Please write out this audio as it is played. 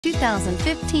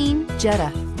2015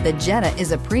 Jetta. The Jetta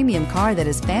is a premium car that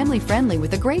is family-friendly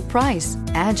with a great price,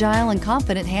 agile and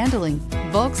confident handling.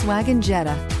 Volkswagen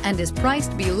Jetta, and is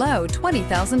priced below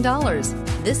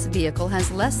 $20,000. This vehicle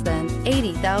has less than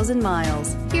 80,000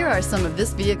 miles. Here are some of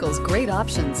this vehicle's great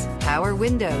options: power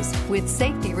windows with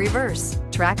safety reverse,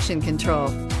 traction control,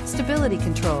 stability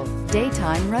control,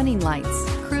 daytime running lights,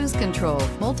 cruise control,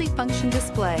 multifunction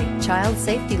display, child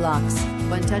safety locks,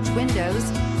 one-touch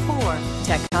windows,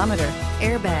 tachometer,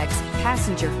 airbags,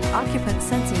 passenger, occupant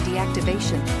sensing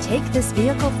deactivation. Take this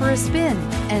vehicle for a spin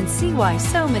and see why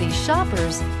so many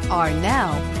shoppers are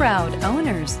now proud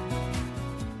owners.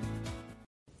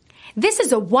 This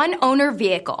is a one-owner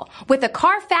vehicle with a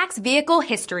Carfax Vehicle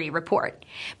History Report.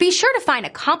 Be sure to find a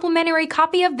complimentary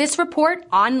copy of this report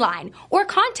online or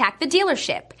contact the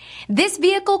dealership. This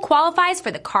vehicle qualifies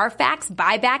for the Carfax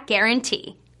Buyback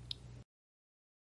Guarantee.